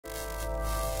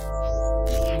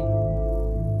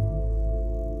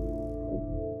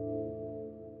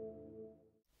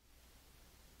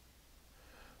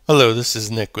Hello, this is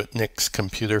Nick with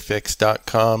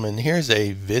nickscomputerfix.com, and here's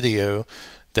a video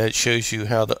that shows you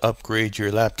how to upgrade your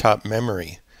laptop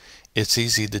memory. It's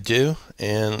easy to do,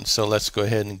 and so let's go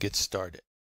ahead and get started.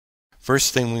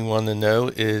 First thing we want to know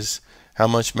is how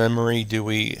much memory do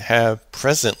we have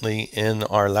presently in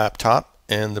our laptop,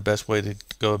 and the best way to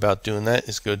go about doing that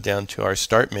is go down to our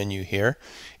Start menu here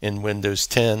in Windows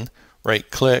 10, right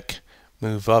click,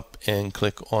 move up and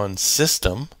click on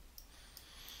System.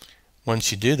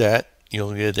 Once you do that,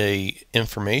 you'll get a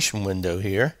information window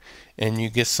here, and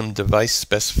you get some device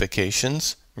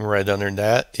specifications. Right under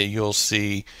that, you'll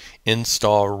see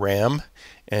install RAM,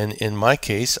 and in my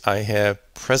case, I have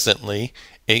presently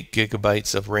 8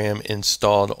 gigabytes of RAM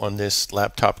installed on this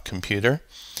laptop computer,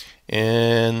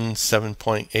 and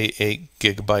 7.88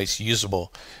 gigabytes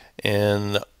usable.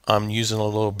 And I'm using a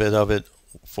little bit of it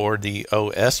for the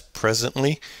OS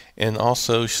presently, and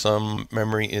also some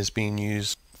memory is being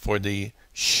used for the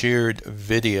shared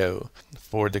video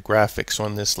for the graphics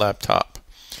on this laptop.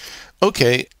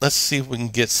 Okay, let's see if we can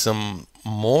get some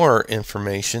more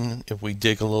information if we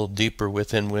dig a little deeper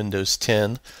within Windows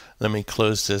 10. Let me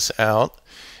close this out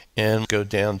and go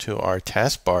down to our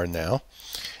taskbar now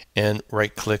and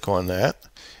right click on that,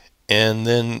 and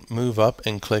then move up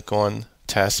and click on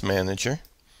Task Manager.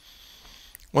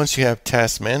 Once you have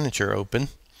Task Manager open,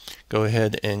 go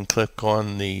ahead and click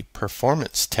on the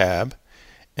Performance tab,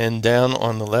 and down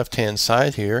on the left hand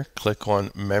side here, click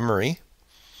on Memory.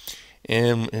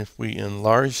 And if we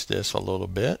enlarge this a little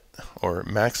bit, or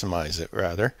maximize it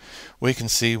rather, we can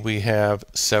see we have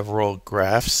several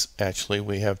graphs. Actually,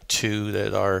 we have 2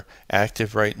 that are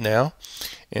active right now.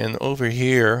 And over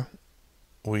here,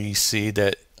 we see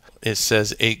that it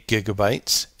says 8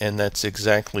 gigabytes, and that's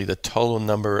exactly the total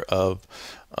number of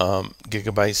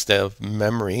gigabytes of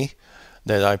memory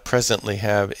that I presently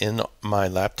have in my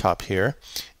laptop here.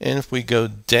 And if we go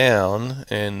down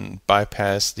and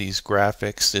bypass these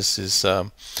graphics, this is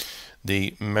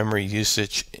the memory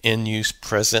usage in use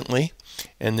presently,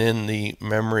 and then the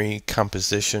memory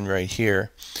composition right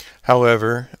here.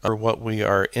 However, what we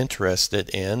are interested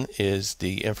in is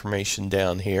the information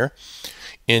down here.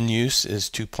 In use is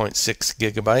 2.6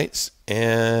 gigabytes,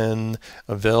 and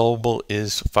available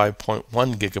is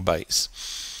 5.1 gigabytes.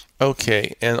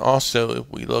 Okay, and also if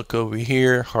we look over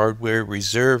here, hardware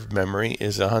reserve memory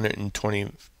is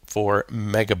 124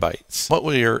 megabytes. What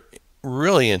we are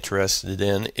really interested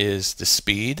in is the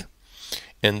speed,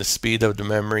 and the speed of the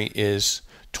memory is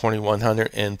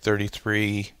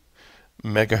 2133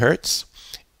 megahertz,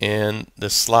 and the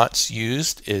slots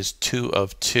used is 2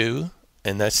 of 2,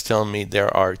 and that's telling me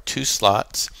there are 2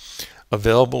 slots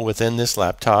available within this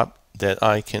laptop that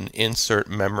I can insert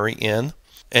memory in.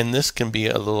 And this can be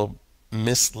a little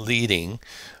misleading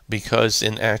because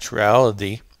in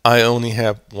actuality I only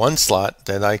have 1 slot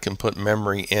that I can put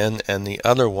memory in, and the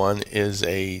other one is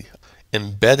a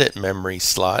embedded memory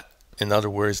slot. In other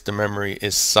words, the memory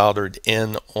is soldered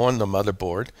in on the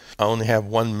motherboard. I only have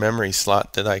 1 memory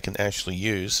slot that I can actually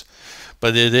use,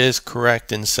 but it is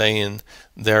correct in saying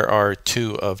there are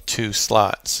 2 of 2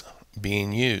 slots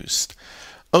being used.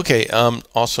 Okay,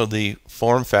 also the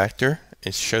form factor,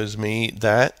 it shows me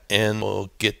that, and we'll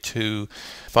get to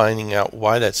finding out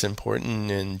why that's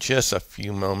important in just a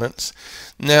few moments.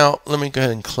 Now, let me go ahead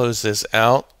and close this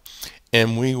out,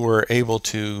 and we were able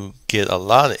to get a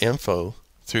lot of info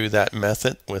through that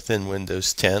method within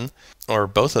Windows 10, or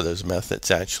both of those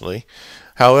methods actually.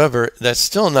 However, that's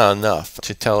still not enough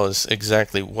to tell us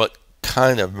exactly what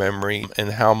kind of memory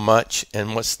and how much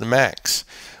and what's the max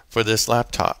for this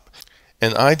laptop.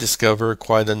 And I discovered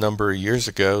quite a number of years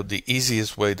ago the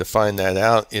easiest way to find that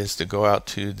out is to go out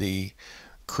to the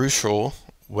Crucial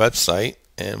website,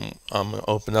 and I'm going to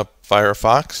open up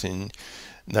Firefox, and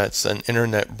that's an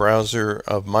internet browser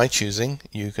of my choosing.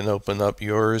 You can open up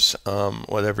yours,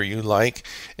 whatever you like,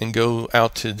 and go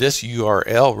out to this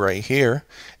URL right here,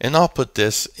 and I'll put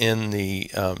this in the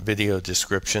video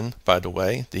description, by the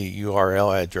way, the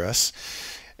URL address.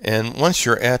 And once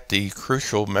you're at the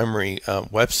Crucial Memory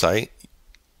website,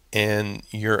 and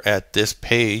you're at this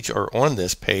page or on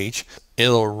this page,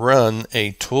 it'll run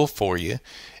a tool for you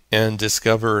and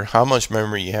discover how much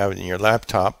memory you have in your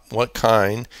laptop, what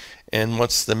kind, and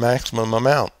what's the maximum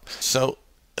amount. So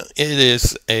it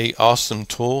is an awesome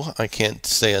tool. I can't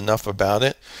say enough about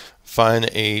it. Find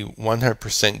a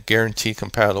 100% guarantee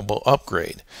compatible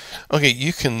upgrade. Okay,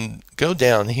 you can go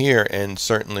down here, and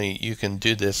certainly you can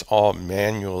do this all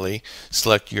manually.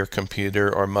 Select your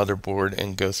computer or motherboard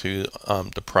and go through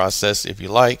the process if you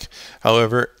like.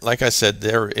 However, like I said,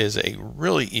 there is a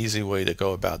really easy way to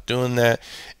go about doing that,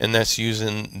 and that's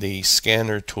using the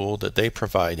scanner tool that they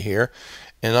provide here.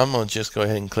 And I'm going to just go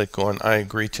ahead and click on I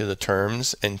agree to the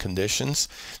terms and conditions.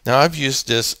 Now I've used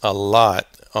this a lot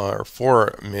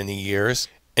for many years,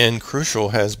 and Crucial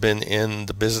has been in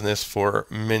the business for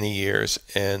many years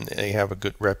and they have a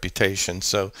good reputation.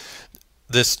 So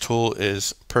this tool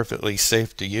is perfectly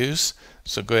safe to use.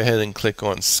 So go ahead and click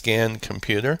on Scan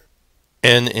Computer.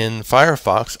 And in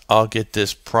Firefox, I'll get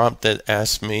this prompt that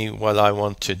asks me what I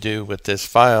want to do with this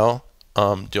file.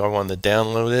 Do I want to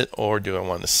download it, or do I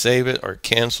want to save it or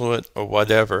cancel it or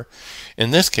whatever?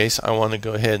 In this case, I want to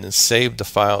go ahead and save the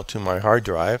file to my hard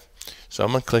drive. So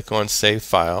I'm going to click on Save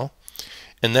File,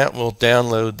 and that will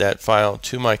download that file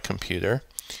to my computer.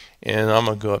 And I'm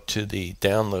going to go up to the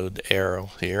download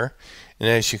arrow here, and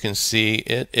as you can see,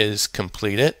 it is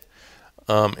completed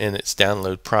in its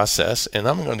download process, and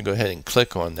I'm going to go ahead and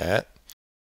click on that.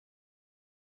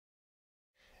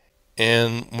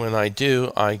 And when I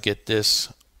do, I get this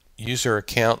user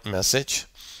account message.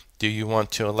 Do you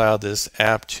want to allow this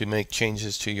app to make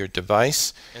changes to your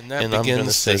device? And that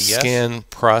begins the scan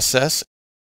process.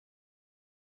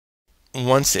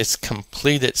 Once it's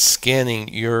completed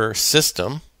scanning your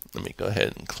system, let me go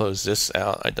ahead and close this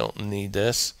out. I don't need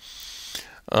this.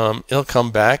 It'll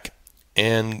come back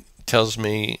and tells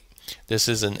me this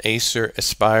is an ACER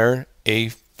Aspire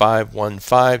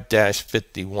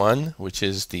A515-51, which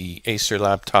is the Acer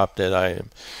laptop that I am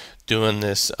doing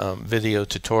this video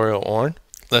tutorial on.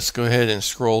 Let's go ahead and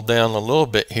scroll down a little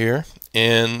bit here,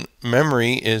 and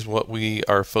memory is what we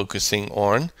are focusing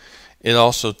on. It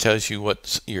also tells you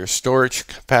what your storage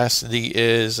capacity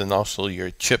is and also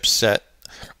your chipset.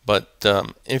 But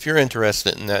if you're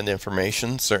interested in that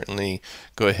information, certainly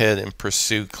go ahead and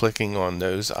pursue clicking on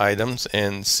those items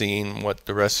and seeing what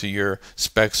the rest of your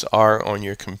specs are on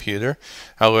your computer.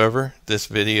 However, this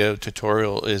video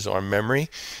tutorial is on memory,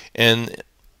 and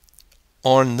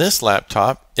on this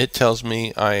laptop it tells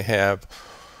me I have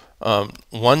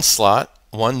one slot,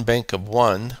 one bank of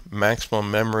one,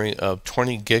 maximum memory of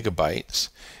 20 gigabytes,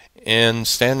 and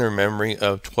standard memory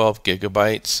of 12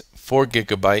 gigabytes, 4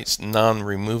 gigabytes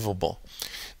non-removable.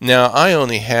 Now I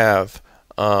only have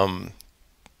 8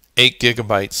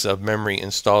 gigabytes of memory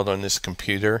installed on this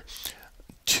computer,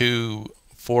 2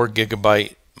 4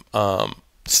 gigabyte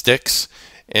sticks,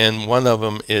 and one of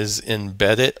them is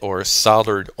embedded or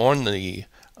soldered on the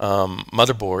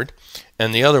motherboard,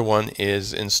 and the other one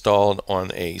is installed on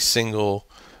a single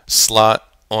slot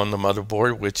on the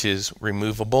motherboard, which is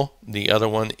removable. The other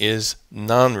one is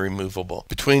non-removable.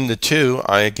 Between the two,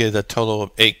 I get a total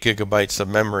of 8 gigabytes of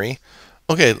memory.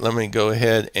 Okay, let me go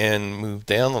ahead and move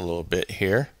down a little bit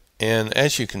here, and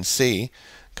as you can see,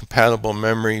 compatible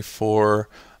memory for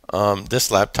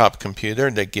this laptop computer.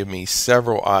 They give me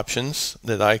several options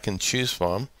that I can choose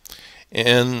from.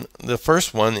 And the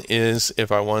first one is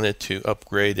if I wanted to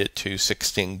upgrade it to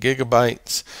 16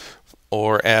 gigabytes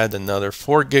or add another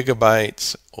 4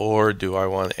 gigabytes, or do I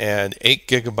want to add 8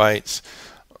 gigabytes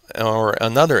or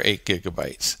another 8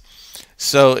 gigabytes.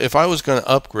 So if I was going to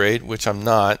upgrade, which I'm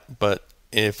not, but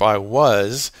if I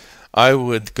was, I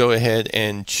would go ahead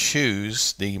and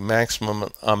choose the maximum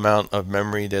amount of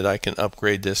memory that I can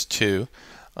upgrade this to,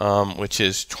 which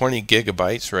is 20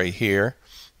 gigabytes right here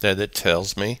that it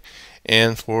tells me.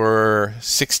 And for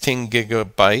 16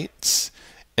 gigabytes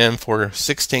and 4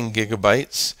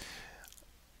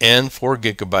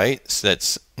 gigabytes,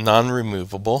 that's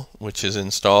non-removable, which is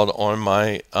installed on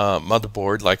my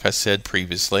motherboard, like I said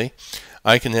previously,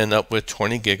 I can end up with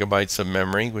 20 gigabytes of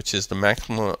memory, which is the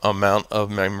maximum amount of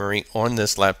memory on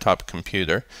this laptop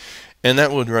computer, and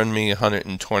that would run me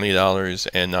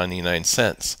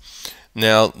 $120.99.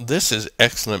 Now this is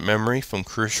excellent memory from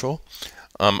Crucial.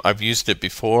 I've used it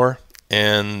before,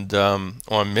 and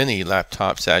on many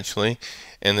laptops actually,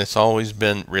 and it's always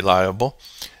been reliable.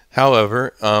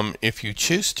 However, if you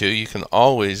choose to, you can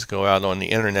always go out on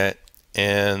the internet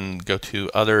and go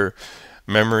to other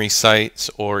memory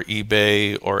sites or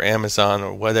eBay or Amazon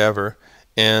or whatever,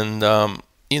 and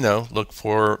look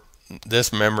for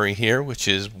this memory here, which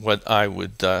is what I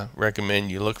would recommend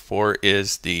you look for,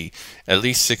 is the at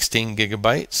least 16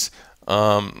 gigabytes,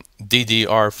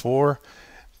 DDR4,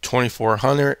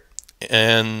 2400,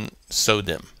 and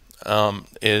SODIMM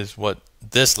is what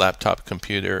this laptop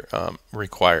computer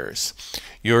requires.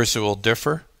 Yours will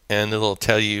differ, and it'll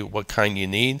tell you what kind you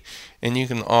need, and you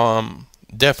can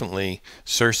definitely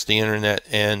search the internet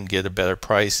and get a better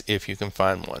price if you can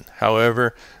find one.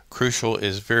 However, Crucial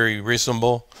is very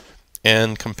reasonable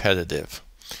and competitive.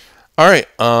 Alright,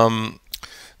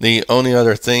 the only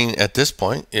other thing at this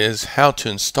point is how to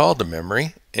install the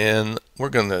memory, and we're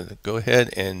going to go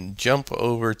ahead and jump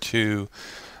over to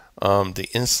the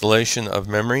installation of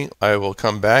memory, I will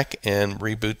come back and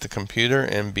reboot the computer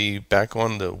and be back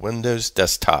on the Windows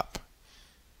desktop.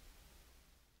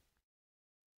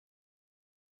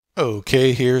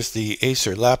 Okay, here's the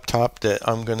Acer laptop that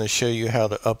I'm going to show you how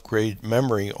to upgrade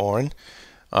memory on.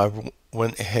 I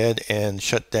went ahead and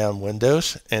shut down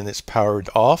Windows and it's powered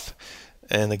off.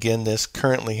 And again, this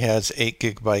currently has 8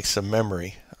 gigabytes of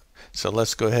memory. So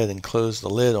let's go ahead and close the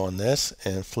lid on this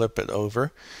and flip it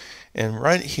over. And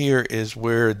right here is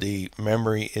where the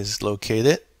memory is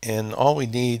located. And all we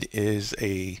need is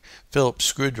a Phillips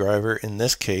screwdriver in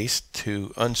this case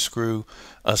to unscrew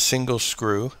a single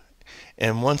screw.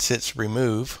 And once it's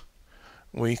removed,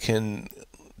 we can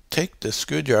take the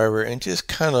screwdriver and just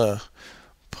kind of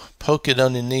poke it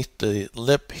underneath the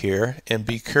lip here and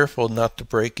be careful not to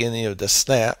break any of the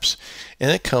snaps, and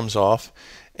it comes off.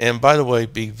 And by the way,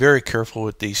 be very careful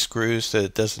with these screws that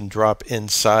it doesn't drop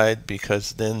inside,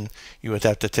 because then you would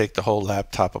have to take the whole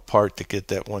laptop apart to get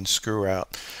that one screw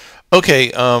out.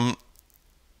 Okay,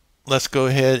 let's go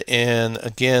ahead, and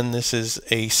again, this is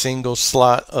a single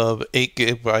slot of 8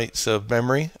 gigabytes of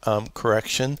memory, 4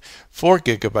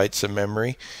 gigabytes of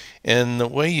memory. And the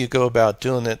way you go about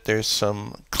doing it, there's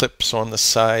some clips on the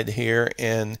side here,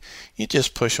 and you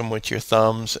just push them with your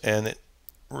thumbs and it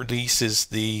releases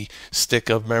the stick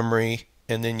of memory,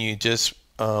 and then you just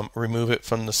remove it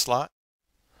from the slot.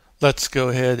 Let's go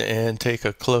ahead and take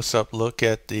a close-up look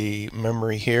at the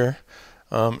memory here.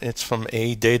 It's from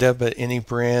AData, but any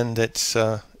brand that's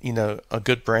a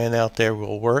good brand out there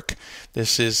will work.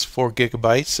 This is 4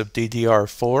 gigabytes of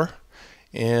DDR4,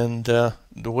 and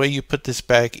the way you put this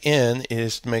back in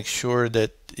is to make sure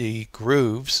that the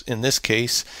grooves, in this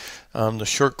case, the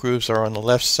short grooves are on the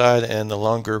left side and the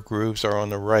longer grooves are on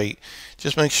the right.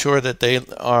 Just make sure that they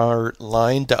are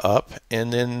lined up,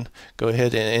 and then go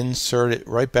ahead and insert it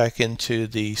right back into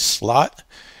the slot.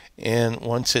 And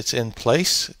once it's in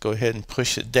place, go ahead and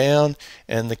push it down,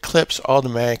 and the clips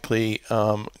automatically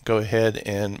go ahead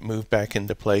and move back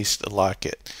into place to lock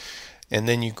it. And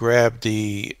then you grab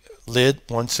the lid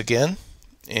once again,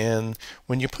 and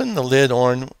when you're putting the lid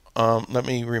on, let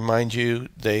me remind you,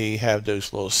 they have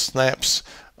those little snaps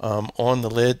on the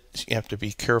lid. You have to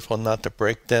be careful not to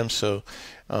break them, so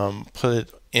put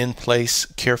it in place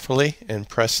carefully and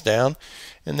press down.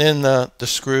 And then the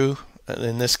screw,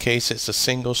 in this case it's a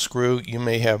single screw. You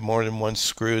may have more than one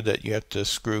screw that you have to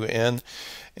screw in,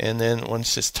 and then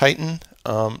once it's tightened,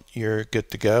 you're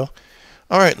good to go.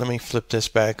 Alright, let me flip this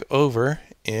back over,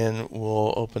 and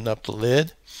we'll open up the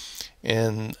lid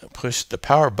and push the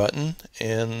power button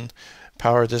and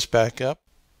power this back up.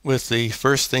 With the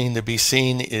first thing to be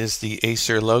seen is the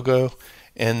Acer logo,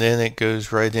 and then it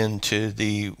goes right into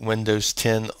the Windows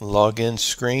 10 login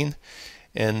screen,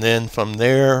 and then from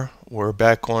there we're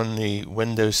back on the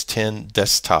Windows 10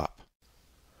 desktop,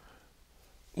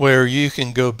 where you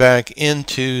can go back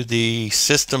into the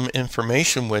system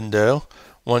information window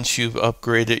once you've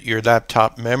upgraded your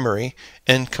laptop memory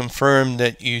and confirm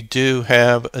that you do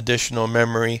have additional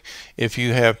memory if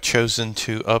you have chosen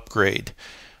to upgrade.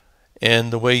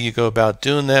 And the way you go about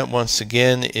doing that, once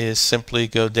again, is simply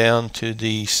go down to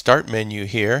the start menu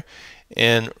here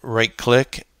and right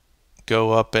click,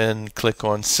 go up and click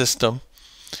on System.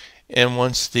 And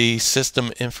once the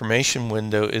system information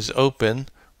window is open,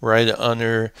 right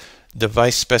under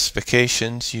device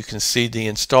specifications, you can see the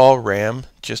install RAM,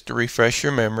 just to refresh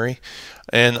your memory,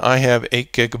 and I have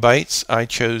 8 gigabytes. I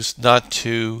chose not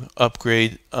to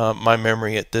upgrade my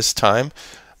memory at this time,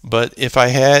 but if I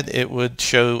had, it would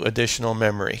show additional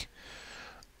memory.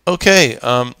 Okay,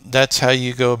 that's how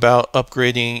you go about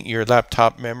upgrading your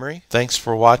laptop memory. Thanks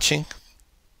for watching.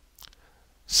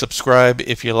 Subscribe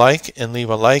if you like, and leave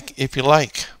a like if you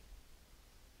like.